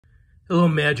Hello,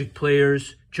 Magic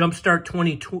players. JumpStart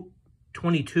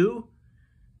 2022,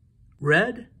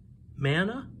 Red,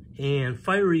 Mana, and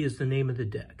Fiery is the name of the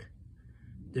deck.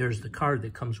 There's the card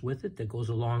that comes with it that goes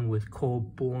along with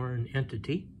Cold-Born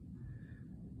Entity.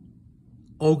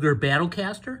 Ogre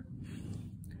Battlecaster.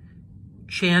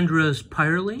 Chandra's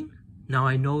Pyroling. Now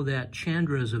I know that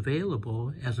Chandra is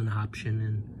available as an option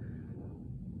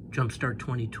in JumpStart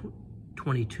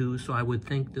 2022, so I would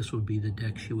think this would be the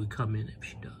deck she would come in if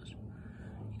she does.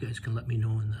 You guys can let me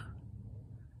know in the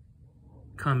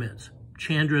comments.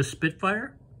 Chandra's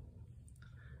Spitfire.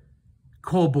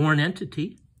 Cold-Born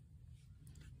Entity.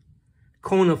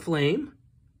 Cone of Flame.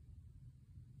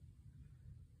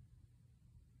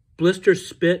 Blister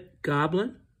Spit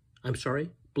Gremlin.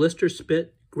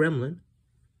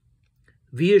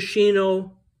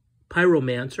 Viashino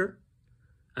Pyromancer.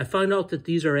 I found out that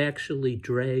these are actually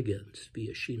dragons,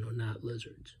 Viashino, not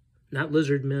lizards. Not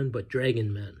lizard men, but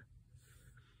dragon men.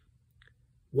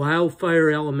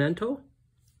 Wildfire Elemental.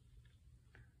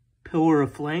 Pillar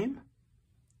of Flame.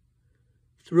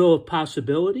 Thrill of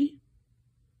Possibility.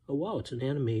 Oh wow, it's an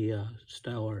anime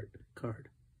style art card.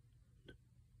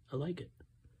 I like it.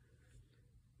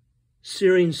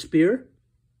 Searing Spear.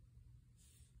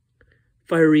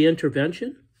 Fiery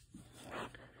Intervention.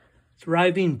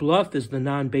 Thriving Bluff is the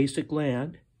non-basic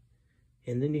land.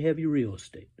 And then you have your real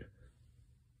estate.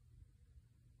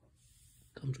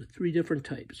 Comes with 3 different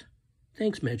types.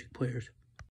 Thanks, Magic players.